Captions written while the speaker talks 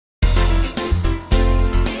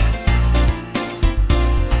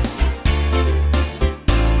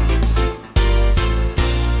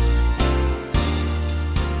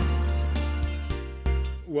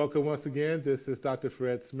welcome once again. This is Dr.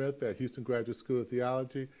 Fred Smith at Houston Graduate School of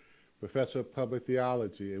Theology, Professor of Public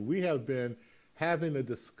Theology. And we have been having a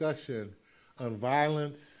discussion on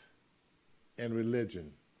violence and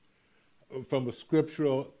religion from a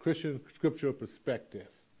Christian scriptural perspective.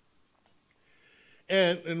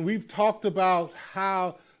 And we've talked about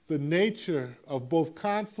how the nature of both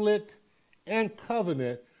conflict and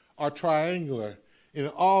covenant are triangular, and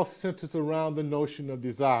it all centers around the notion of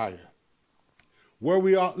desire. Where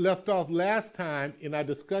we left off last time in our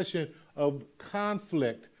discussion of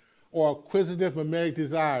conflict or acquisitive mimetic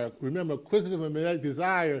desire. Remember, acquisitive mimetic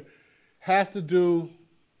desire has to do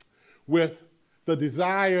with the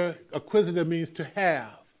desire. Acquisitive means to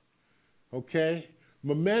have, okay?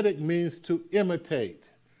 Mimetic means to imitate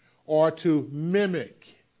or to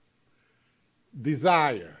mimic.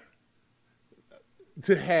 Desire,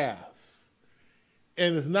 to have.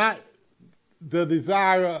 And it's not the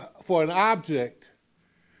desire for an object,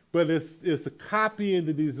 but it's the copying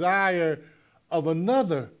the desire of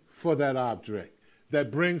another for that object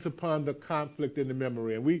that brings upon the conflict in the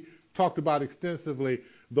memory. And we talked about extensively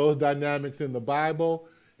those dynamics in the Bible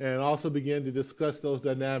and also began to discuss those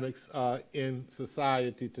dynamics in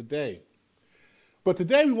society today. But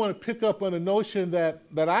today we want to pick up on a notion that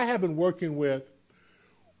I have been working with.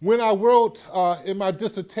 When I wrote in my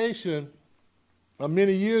dissertation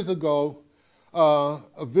many years ago,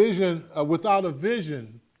 a vision without a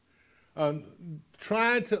vision,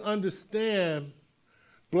 trying to understand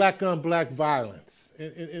black-on-black violence.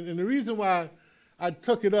 And the reason why I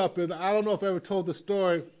took it up, and I don't know if I ever told the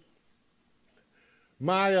story,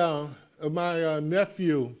 my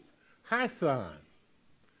nephew, Hyson.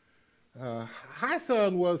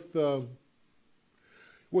 Hyson was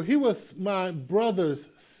he was my brother's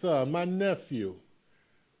son, my nephew.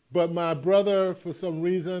 But my brother, for some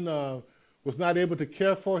reason, was not able to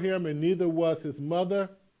care for him, and neither was his mother.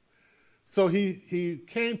 So he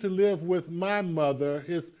came to live with my mother,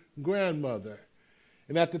 his grandmother.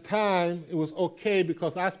 And at the time, it was okay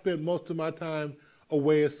because I spent most of my time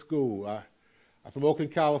away at school. I'm from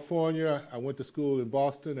Oakland, California. I went to school in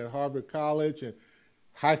Boston at Harvard College, and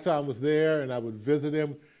Hyson was there, and I would visit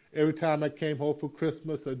him every time I came home for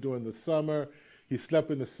Christmas or during the summer. He slept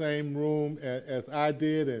in the same room as I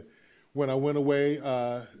did, and when I went away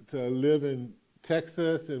to live in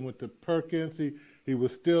Texas and went to Perkins, he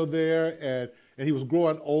was still there, and he was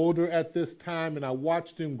growing older at this time, and I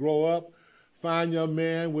watched him grow up, fine young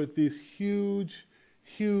man with these huge,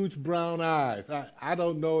 huge brown eyes. I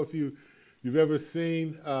don't know if you've ever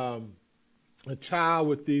seen a child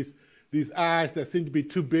with these eyes that seem to be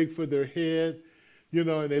too big for their head, you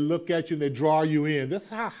know, and they look at you and they draw you in. That's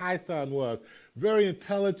how Hyson was. Very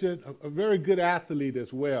intelligent, a very good athlete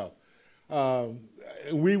as well.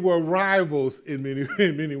 We were rivals in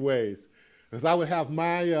many ways. Because I would have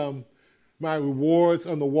my rewards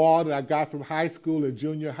on the wall that I got from high school and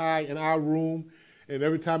junior high in our room, and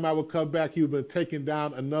every time I would come back, he would have been taking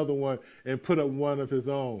down another one and put up one of his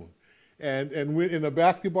own. And in the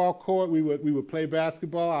basketball court, we would play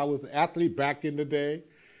basketball. I was an athlete back in the day,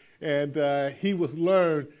 and he was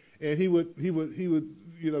learned, and he would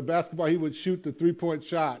basketball. He would shoot the 3-point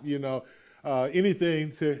shot,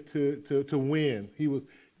 anything to win.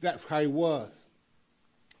 That's how he was.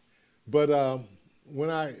 But when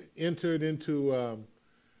I entered into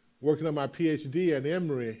working on my PhD at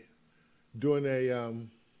Emory, doing a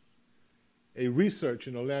research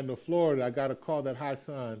in Orlando, Florida, I got a call that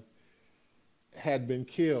Hyson had been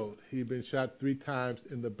killed. He'd been shot 3 times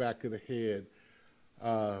in the back of the head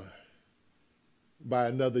by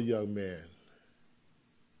another young man.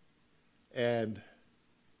 And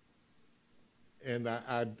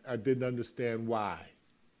I didn't understand why.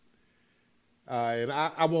 And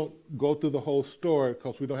I won't go through the whole story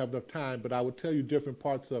because we don't have enough time, but I will tell you different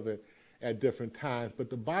parts of it at different times. But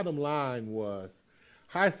the bottom line was,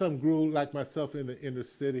 Hyson grew like myself in the inner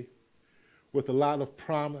city with a lot of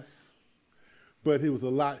promise, but it was a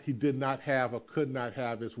lot he did not have or could not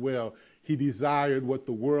have as well. He desired what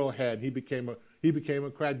the world had. He became a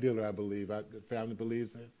crack dealer, I believe. The family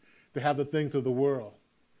believes it, to have the things of the world.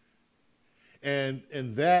 And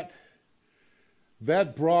that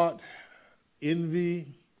brought envy,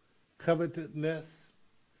 covetousness,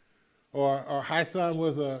 or Hyson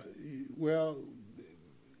was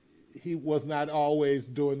he was not always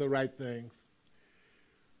doing the right things.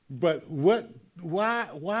 But why?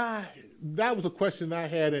 That was a question I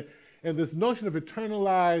had, and this notion of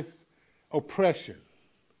internalized oppression,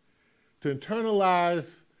 to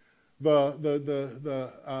internalize to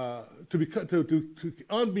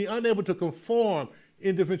be unable to conform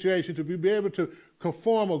in differentiation, to be able to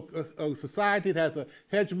conform a society that has a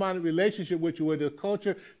hegemonic relationship with you, where the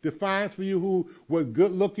culture defines for you what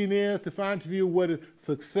good looking is, defines for you what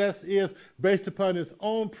success is, based upon its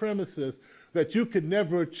own premises that you could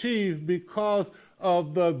never achieve because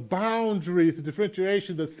of the boundaries, the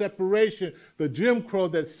differentiation, the separation, the Jim Crow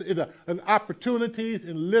that's in opportunities,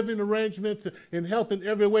 in living arrangements, in health in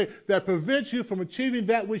every way that prevents you from achieving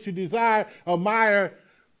that which you desire, admire,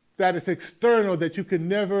 that is external, that you can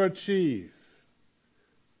never achieve.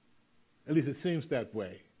 At least it seems that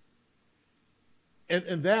way. And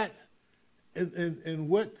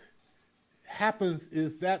what happens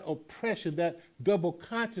is that oppression, that double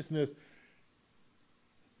consciousness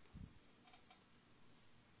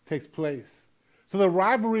takes place. So the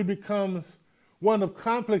rivalry becomes one of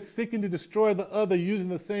conflict, seeking to destroy the other using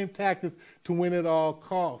the same tactics to win at all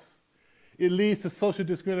costs. It leads to social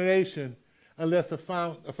discrimination unless a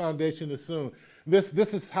foundation is assumed.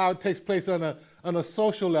 This is how it takes place on a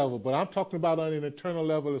social level, but I'm talking about on an internal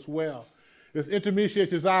level as well. This intermediate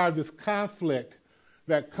desire, this conflict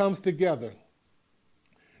that comes together,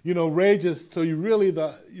 rages till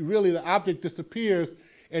the object disappears,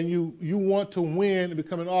 and you want to win and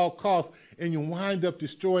become at all costs, and you wind up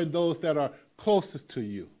destroying those that are closest to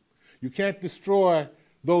you. You can't destroy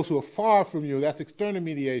those who are far from you. That's external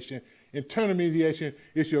mediation. Internal mediation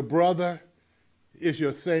is your brother, is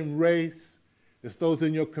your same race, it's those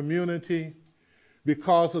in your community,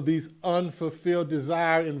 because of these unfulfilled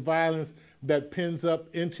desire and violence that pins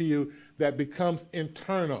up into you, that becomes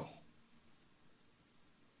internal.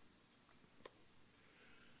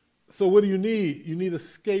 So what do you need? You need a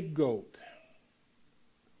scapegoat.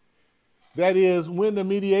 That is, when the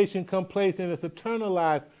mediation comes place and it's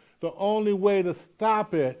internalized, the only way to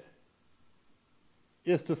stop it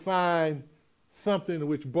is to find something in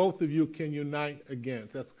which both of you can unite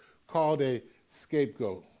against. That's called a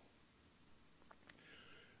scapegoat.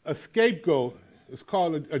 A scapegoat is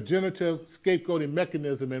called a generative scapegoating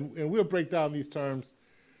mechanism, and we'll break down these terms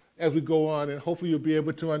as we go on, and hopefully you'll be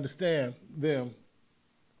able to understand them.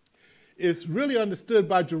 It's really understood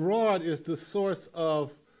by Girard as the source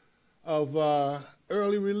of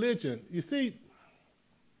early religion. You see,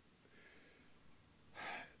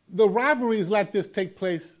 the rivalries like this take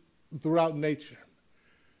place throughout nature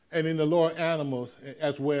and in the lower animals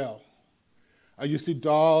as well. You see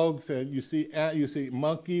dogs, and you see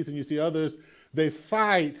monkeys, and you see others. They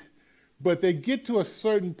fight, but they get to a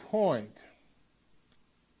certain point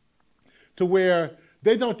to where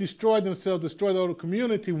they don't destroy themselves, destroy the whole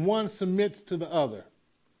community. One submits to the other.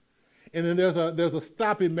 And then there's a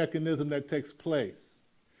stopping mechanism that takes place.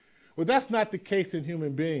 Well, that's not the case in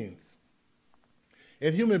human beings.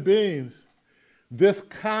 In human beings, this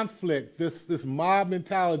conflict, this mob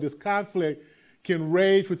mentality, this conflict can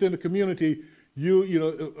rage within the community,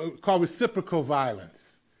 called reciprocal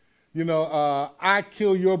violence. I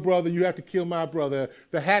kill your brother, you have to kill my brother.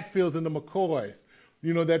 The Hatfields and the McCoys,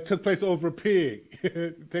 that took place over a pig,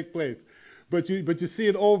 take place. But you see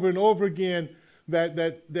it over and over again,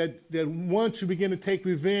 that once you begin to take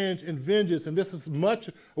revenge and vengeance, and this is much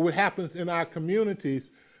of what happens in our communities,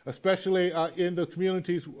 especially in the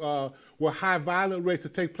communities where high violent rates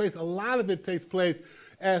take place, a lot of it takes place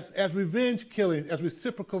as revenge killing, as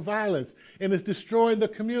reciprocal violence, and it's destroying the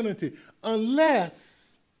community, unless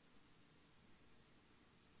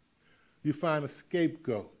you find a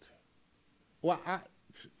scapegoat. Well,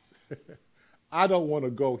 I don't want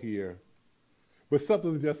to go here, but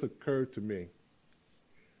something just occurred to me.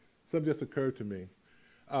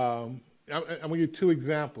 I'm going to give you two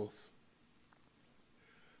examples.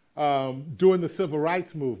 During the Civil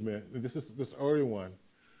Rights Movement, and this is this early one,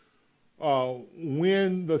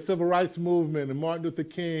 when the Civil Rights Movement and Martin Luther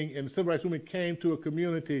King and the Civil Rights Movement came to a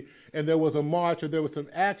community and there was a march or there was some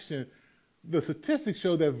action, the statistics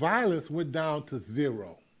show that violence went down to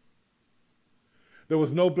zero. There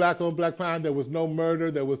was no black on black crime, there was no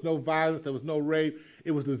murder, there was no violence, there was no rape.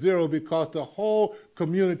 It was to zero because the whole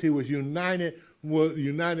community was united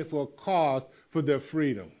for a cause for their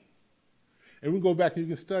freedom. And we go back and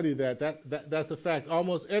you can study that. That's a fact.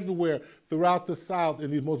 Almost everywhere throughout the South,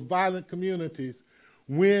 in these most violent communities,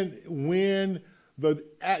 when the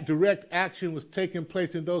direct action was taking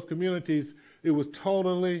place in those communities, it was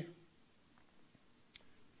totally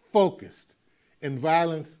focused, and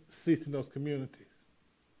violence ceased in those communities.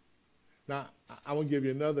 Now, I want to give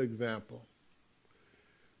you another example.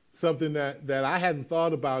 Something that I hadn't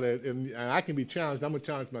thought about it, and I can be challenged. I'm going to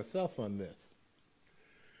challenge myself on this.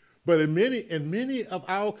 But in many of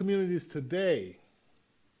our communities today,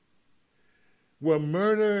 where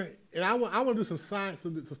murder, and I want to do some science,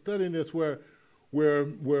 some studying this, where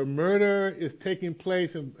where murder is taking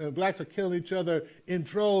place and blacks are killing each other in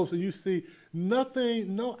droves, and you see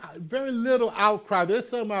very little outcry. There's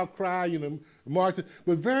some outcry, marches,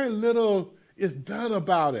 but very little is done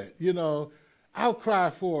about it, outcry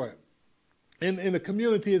for it. In the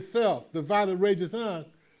community itself, the violence rages on.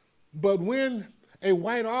 But when a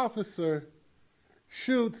white officer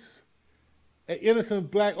shoots an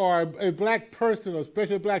innocent black or a black person, or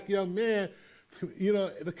especially a black young man,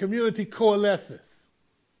 the community coalesces,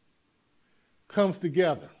 comes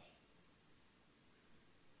together,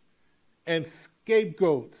 and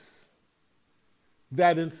scapegoats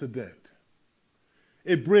that incident.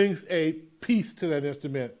 It brings a peace to that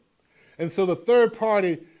incident. And so the third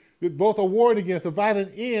party, both are warned against, the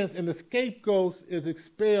violence ends, and the scapegoat is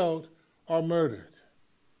expelled or murdered.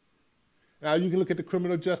 Now, you can look at the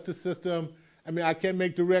criminal justice system. I can't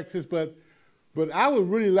make directives, but I would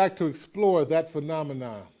really like to explore that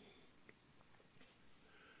phenomenon.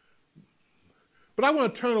 But I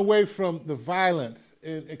want to turn away from the violence,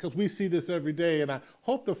 because we see this every day, and I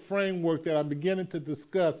hope the framework that I'm beginning to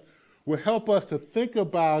discuss will help us to think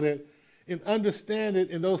about it and understand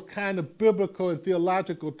it in those kind of biblical and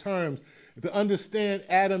theological terms, to understand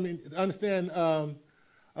Adam, and to understand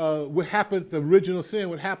what happened, the original sin,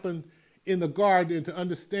 what happened in the garden, and to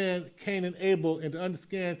understand Cain and Abel, and to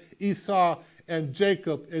understand Esau and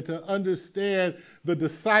Jacob, and to understand the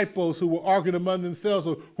disciples who were arguing among themselves,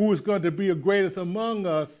 or who is going to be the greatest among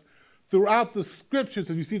us. Throughout the scriptures,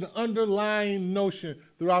 as you see the underlying notion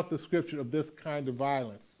throughout the scripture of this kind of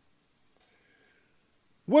violence.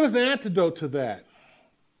 What is the antidote to that?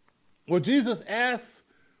 Well, Jesus asks,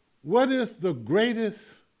 what is the greatest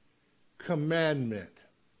commandment?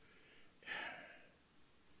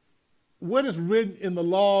 What is written in the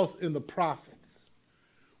laws and the prophets?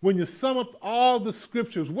 When you sum up all the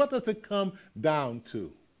scriptures, what does it come down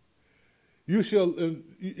to? You shall,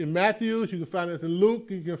 in Matthew, you can find this in Luke,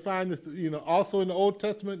 you can find this, also in the Old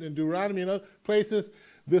Testament, in Deuteronomy and other places,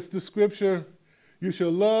 the scripture, you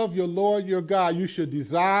shall love your Lord your God. You shall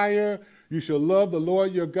love the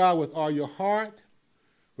Lord your God with all your heart,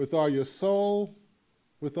 with all your soul,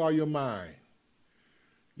 with all your mind.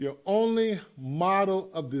 Your only model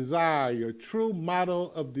of desire, your true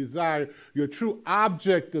model of desire, your true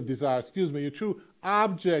object of desire, your true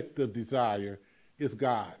object of desire is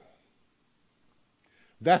God.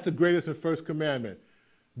 That's the greatest and first commandment.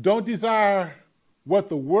 Don't desire what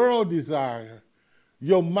the world desires.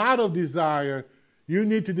 Your model desire, you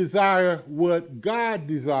need to desire what God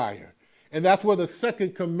desires. And that's where the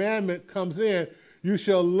second commandment comes in. You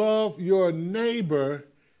shall love your neighbor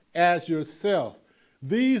as yourself.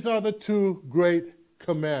 These are the two great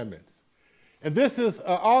commandments. And this is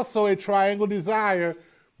also a triangle desire,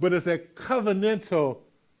 but it's a covenantal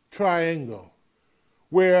triangle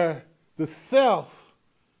where the self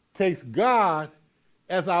takes God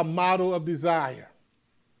as our model of desire.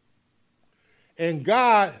 And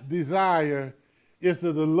God's desire is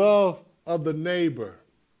the love of the neighbor.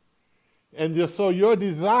 And just so your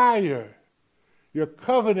desire, your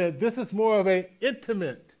covenant, this is more of an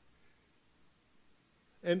intimate,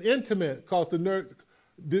 called the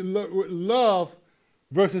love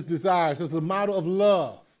versus desire. So it's a model of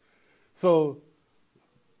love. So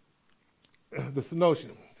this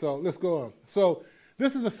notion. So let's go on. So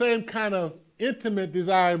this is the same kind of intimate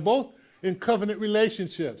desire, both in covenant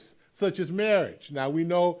relationships, such as marriage. Now we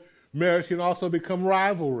know marriage can also become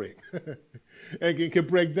rivalry and can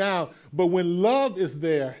break down. But when love is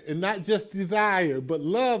there, and not just desire, but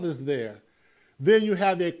love is there, then you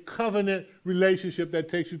have a covenant relationship that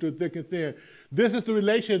takes you to thick and thin. This is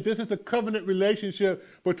the covenant relationship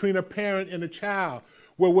between a parent and a child,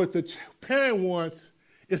 where what the parent wants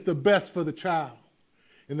is the best for the child.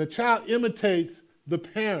 And the child imitates the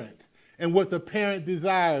parent and what the parent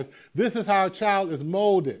desires. This is how a child is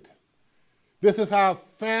molded. This is how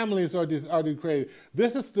families are created.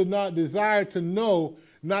 This is the desire to know,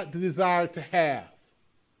 not the desire to have.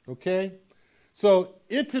 Okay? So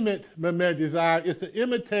intimate desire is to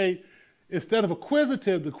imitate instead of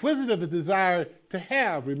acquisitive. The acquisitive is desire to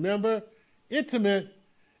have. Remember, intimate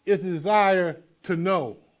is the desire to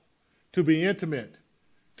know, to be intimate,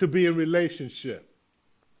 to be in relationship.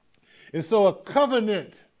 And so a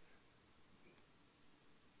covenant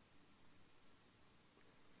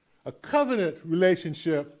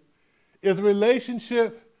relationship is a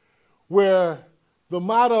relationship where the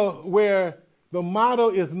model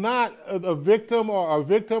is not a victim or a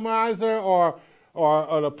victimizer or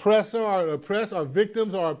an oppressor or oppressed, or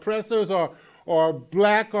victims or oppressors or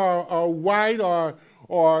black or white or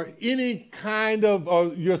any kind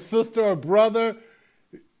of your sister or brother.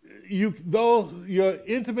 your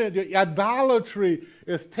intimate, your idolatry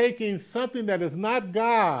is taking something that is not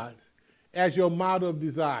God as your model of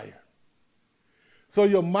desire. So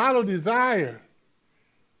your model desire,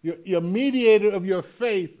 your mediator of your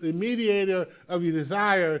faith, the mediator of your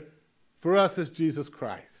desire for us is Jesus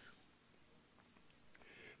Christ.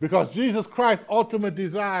 Because Jesus Christ's ultimate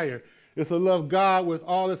desire is to love God with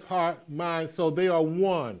all his heart, mind, soul. They are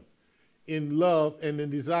one in love and in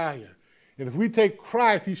desire. And if we take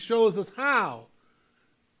Christ, he shows us how.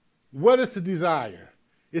 What is the desire?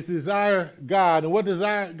 It's to desire God. And what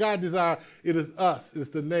desire God desire? It is us. It's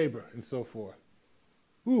the neighbor and so forth.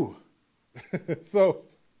 Ooh. so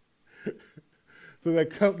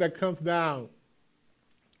that comes down,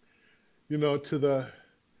 you know, to the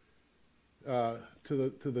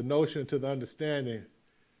notion, to the understanding.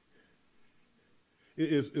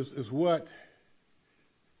 Is what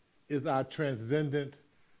is our transcendent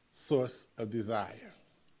source of desire.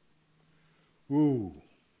 Ooh.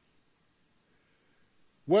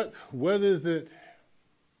 What is it?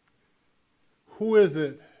 Who is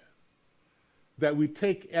it that we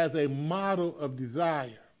take as a model of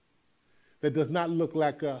desire that does not look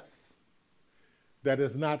like us, that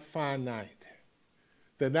is not finite,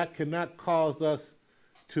 that cannot cause us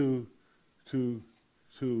to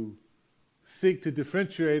seek to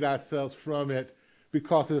differentiate ourselves from it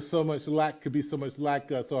because there's so much could be so much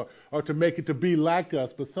like us, or to make it to be like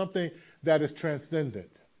us, but something that is transcendent.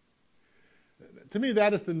 To me,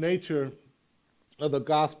 that is the nature of the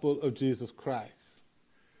gospel of Jesus Christ.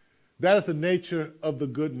 That is the nature of the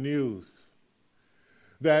good news.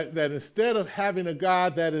 That instead of having a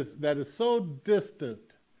God that is so distant,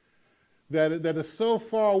 that is so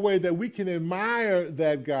far away that we can admire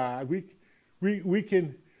that God, we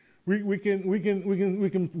can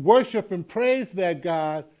worship and praise that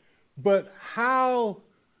God, but how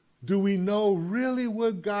do we know really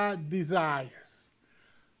what God desires?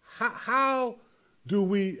 How do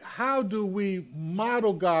we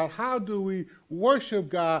model God? How do we worship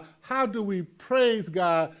God? How do we praise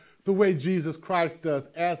God the way Jesus Christ does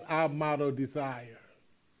as our model desire?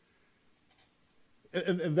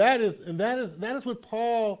 And that is what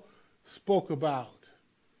Paul spoke about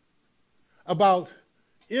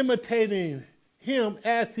imitating him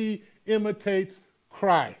as he imitates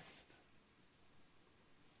Christ.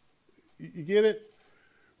 You get it?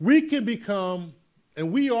 We can become,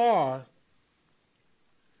 and we are,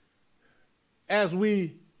 as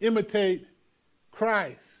we imitate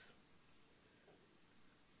Christ,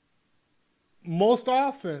 most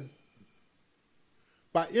often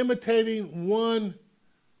by imitating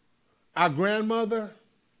our grandmother,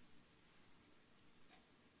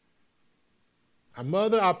 our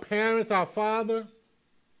mother, our parents, our father,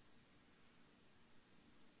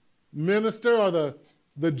 minister, or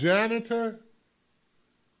the janitor,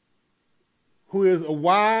 who is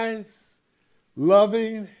wise,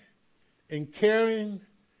 loving, and caring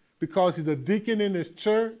because he's a deacon in his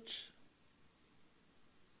church.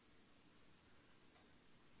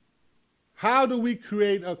 How do we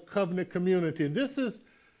create a covenant community? And this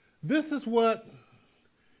is what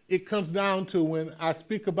it comes down to when I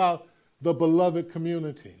speak about the beloved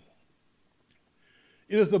community.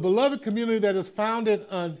 It is the beloved community that is founded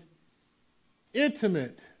on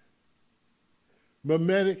intimate,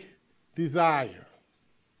 mimetic desire,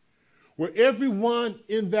 where everyone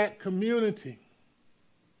in that community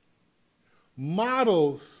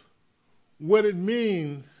models what it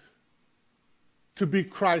means to be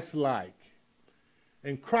Christ-like,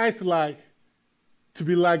 and Christ-like to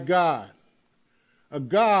be like God, a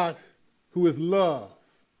God who is love.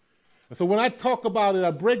 And so when I talk about it,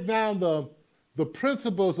 I break down the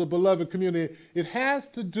principles of beloved community. It has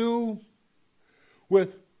to do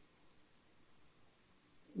with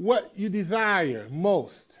what you desire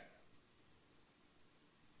most,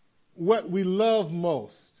 what we love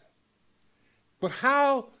most. But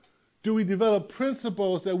how do we develop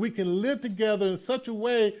principles that we can live together in such a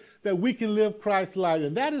way that we can live Christ-like?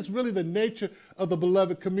 And that is really the nature of the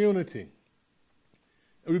beloved community.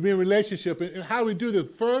 We be in relationship. And how do we do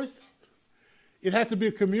this? First, it has to be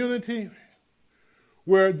a community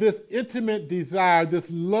where this intimate desire, this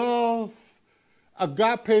love,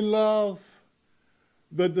 agape love,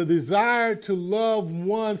 the desire to love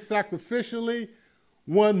one sacrificially,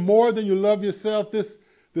 one more than you love yourself, this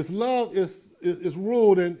love is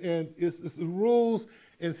ruled and it rules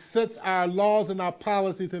and sets our laws and our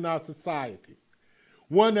policies in our society.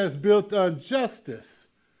 One that's built on justice.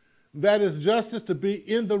 That is justice to be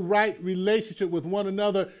in the right relationship with one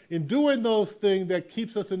another in doing those things that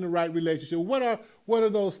keeps us in the right relationship. What are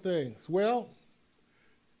those things? Well,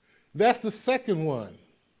 that's the second one.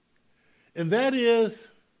 And that is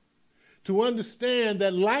to understand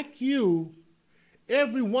that, like you,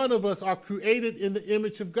 every one of us are created in the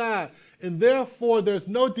image of God. And therefore, there's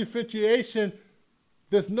no differentiation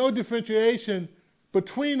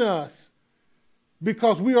between us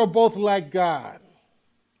because we are both like God.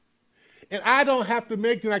 And I don't have to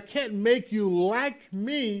make you, I can't make you like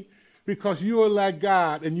me because you are like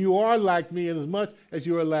God, and you are like me in as much as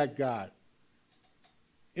you are like God.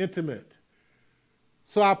 Intimate.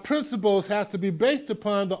 So our principles have to be based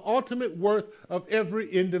upon the ultimate worth of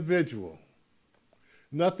every individual.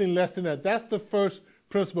 Nothing less than that. That's the first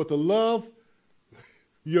principle, to love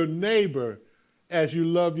your neighbor as you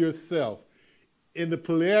love yourself in the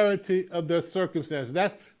polarity of their circumstances.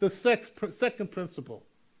 That's the second principle.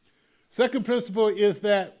 Second principle is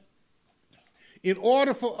that in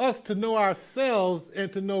order for us to know ourselves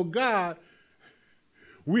and to know God,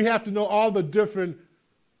 we have to know all the different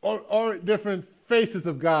different faces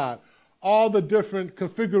of God, all the different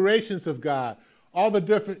configurations of God, all the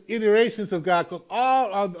different iterations of God, because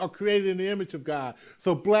all are created in the image of God.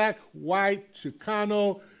 So black, white,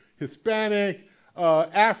 Chicano, Hispanic,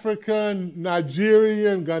 African,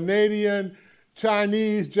 Nigerian, Ghanaian,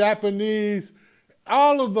 Chinese, Japanese,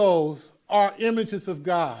 all of those are images of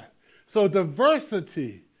God. So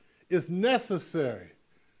diversity is necessary.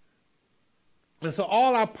 And so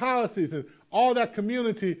all our policies and all that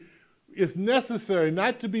community is necessary,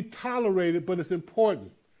 not to be tolerated, but it's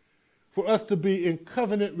important for us to be in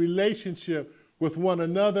covenant relationship with one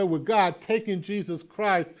another, with God, taking Jesus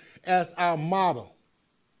Christ as our model.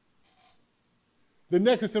 The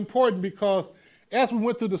next is important because as we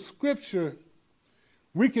went through the scripture,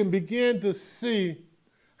 we can begin to see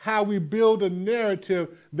how we build a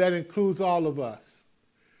narrative that includes all of us.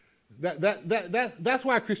 That's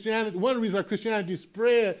why Christianity, one of the reasons why Christianity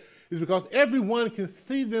spread is because everyone can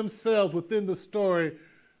see themselves within the story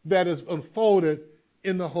that is unfolded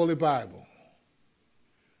in the Holy Bible.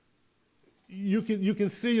 You can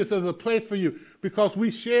see yourself as a place for you because we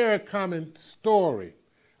share a common story,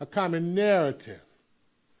 a common narrative,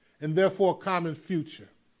 and therefore a common future.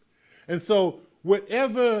 And so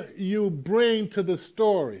whatever you bring to the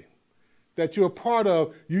story that you're a part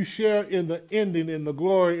of, you share in the ending, in the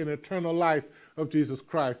glory and eternal life of Jesus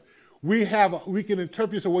Christ. We can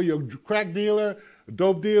interpret, so whether you're a crack dealer, a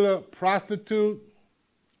dope dealer, prostitute,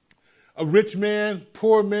 a rich man,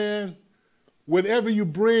 poor man, whatever you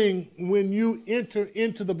bring when you enter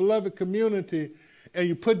into the beloved community and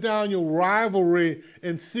you put down your rivalry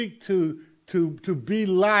and seek to be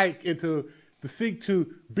like and to seek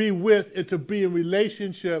to be with and to be in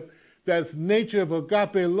relationship that's nature of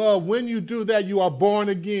agape love, when you do that, you are born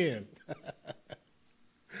again.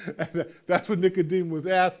 That's what Nicodemus was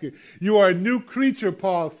asking. You are a new creature,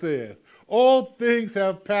 Paul says. All things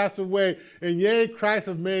have passed away, and yea, Christ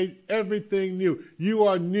has made everything new. You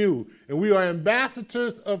are new, and we are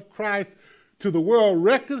ambassadors of Christ to the world,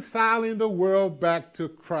 reconciling the world back to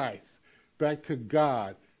Christ, back to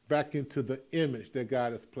God, back into the image that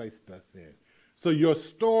God has placed us in. So your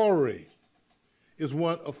story is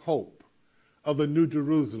one of hope, of the New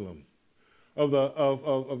Jerusalem, of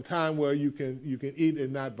a time where you can eat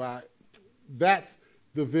and not buy. That's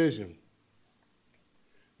the vision.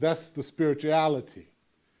 That's the spirituality.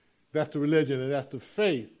 That's the religion, and that's the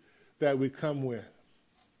faith that we come with.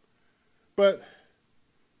 But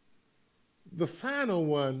the final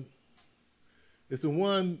one is the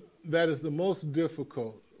one that is the most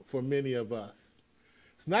difficult for many of us.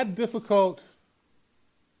 It's not difficult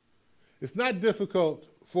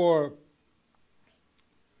for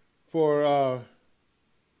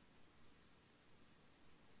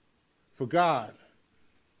God,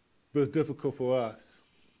 but it's difficult for us.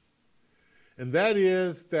 And that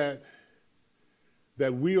is that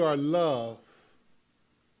we are loved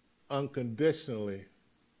unconditionally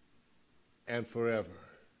and forever.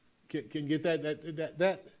 Can you get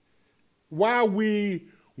that? While we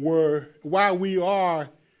are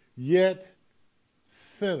yet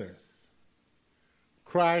sinners,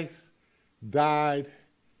 Christ died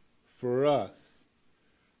for us,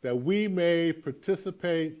 that we may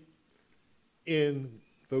participate in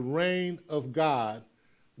the reign of God,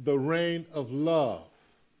 the reign of love,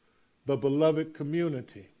 the beloved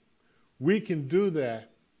community. We can do that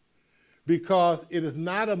because it is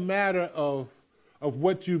not a matter of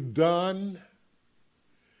what you've done.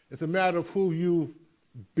 It's a matter of who you've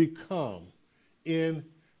become in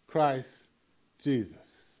Christ Jesus.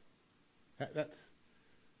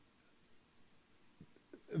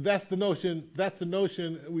 That's the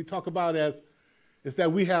notion we talk about as is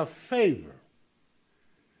that we have favor.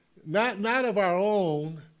 Not of our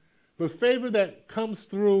own, but favor that comes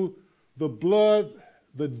through the blood,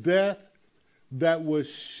 the death, that was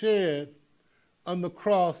shed on the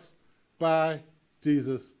cross by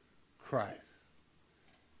Jesus Christ.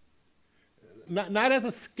 Not as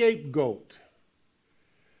a scapegoat,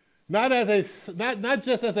 not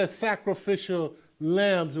just as a sacrificial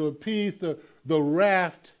lamb to appease the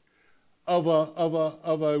wrath of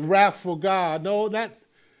a wrathful God. No,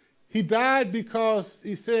 he died because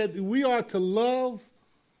he said we are to love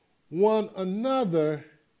one another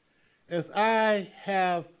as I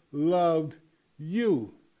have loved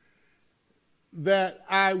you, that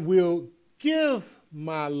I will give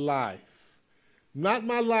my life, not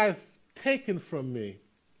my life taken from me,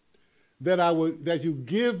 that you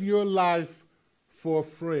give your life for a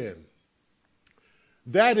friend.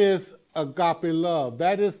 That is agape love.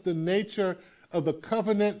 That is the nature of the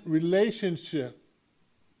covenant relationship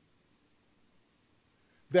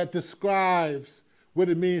that describes what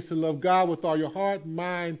it means to love God with all your heart,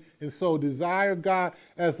 mind, and soul. Desire God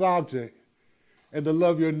as object, and to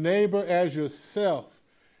love your neighbor as yourself,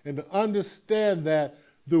 and to understand that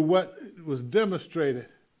through what was demonstrated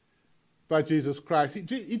by Jesus Christ.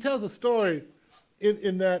 He tells a story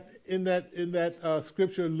in that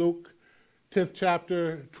scripture, Luke 10th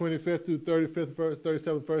chapter, 25th through 35th verse,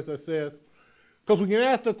 37th verse, that says, because we can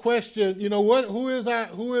ask the question, who is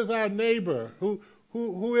our neighbor?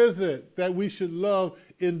 Who is it that we should love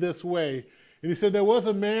in this way? And he said there was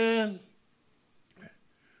a man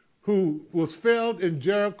who was found in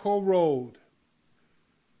Jericho Road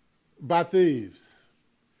by thieves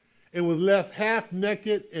and was left half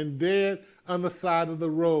naked and dead on the side of the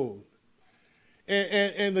road.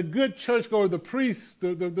 And the good churchgoer, the priest,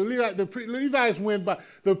 the Levites went by.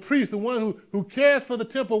 The priest, the one who cares for the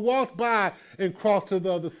temple, walked by and crossed to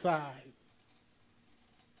the other side.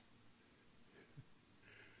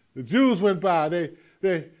 The Jews went by.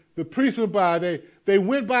 The priests went by. They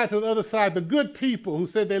went by to the other side. The good people who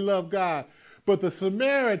said they loved God, but the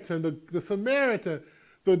Samaritan,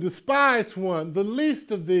 the despised one, the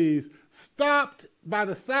least of these, stopped by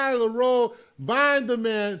the side of the road, bound the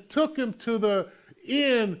man, took him to the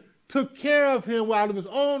inn, took care of him out of his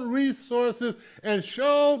own resources, and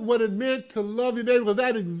showed what it meant to love your neighbor. Because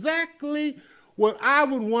that's exactly what I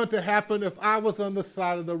would want to happen if I was on the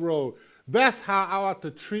side of the road. That's how I ought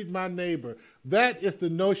to treat my neighbor. That is the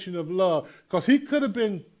notion of love. Because he could have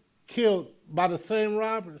been killed by the same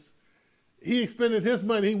robbers. He expended his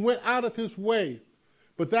money. He went out of his way.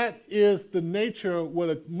 But that is the nature of what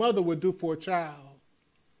a mother would do for a child.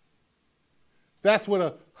 That's what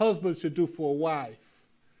a husband should do for a wife.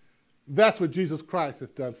 That's what Jesus Christ has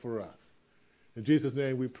done for us. In Jesus'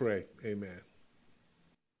 name we pray. Amen.